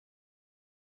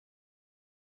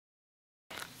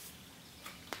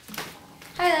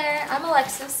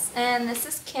Alexis, and this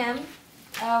is Kim.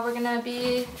 We're going to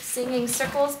be singing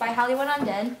Circles by Hollywood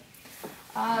Undead.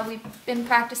 We've been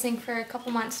practicing for a couple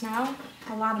months now,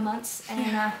 a lot of months,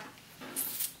 and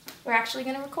we're actually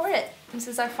going to record it. This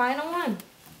is our final one.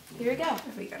 Here we go.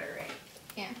 If we got it right.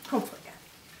 Yeah. Hopefully.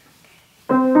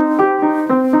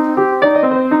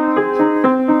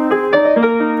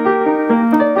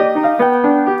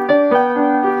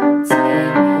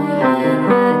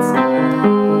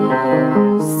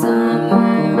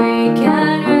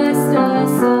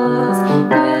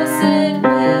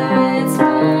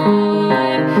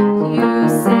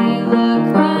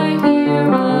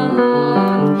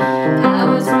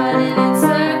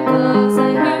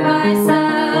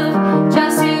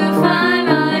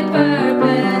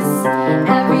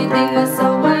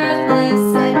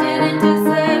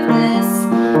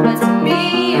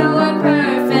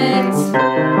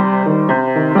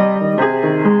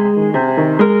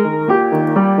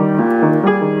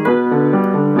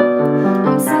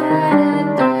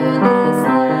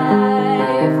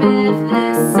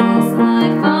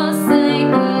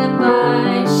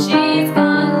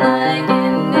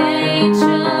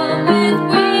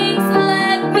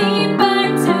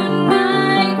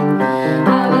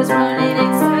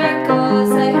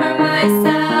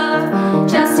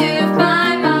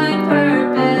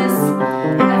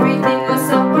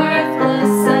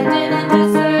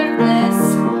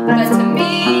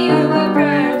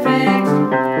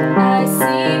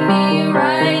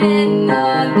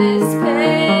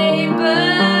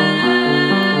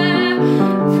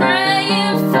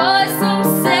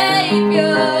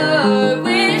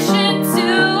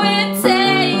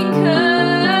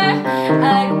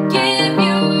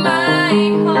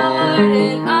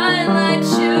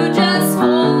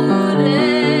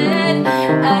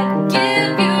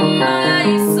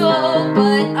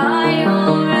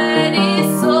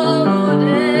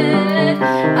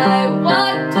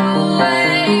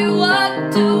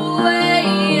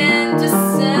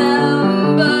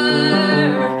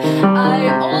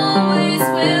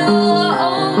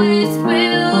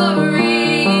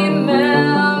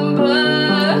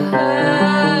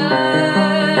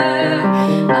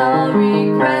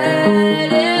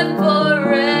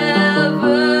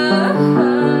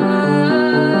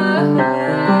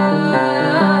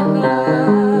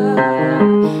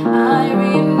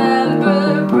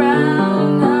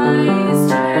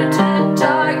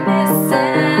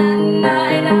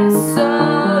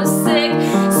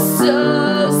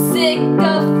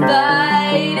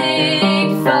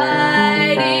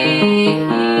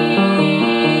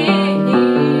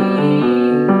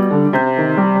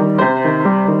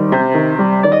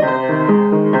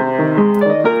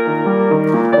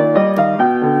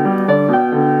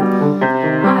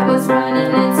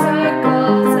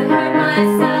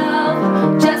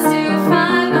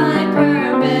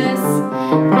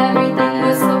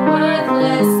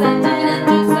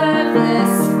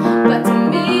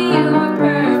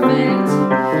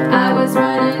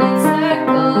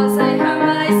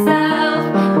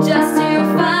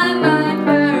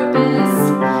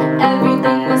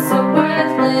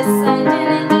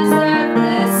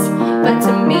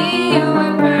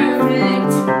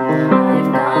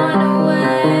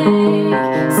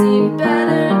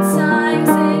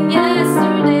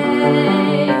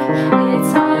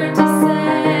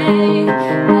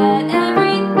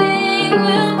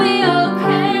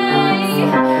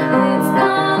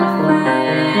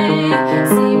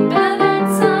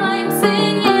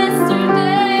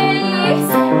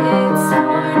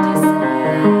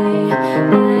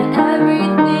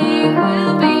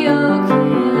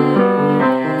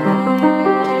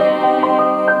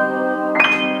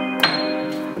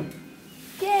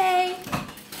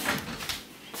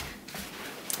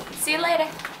 See you later.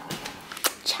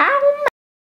 Ciao.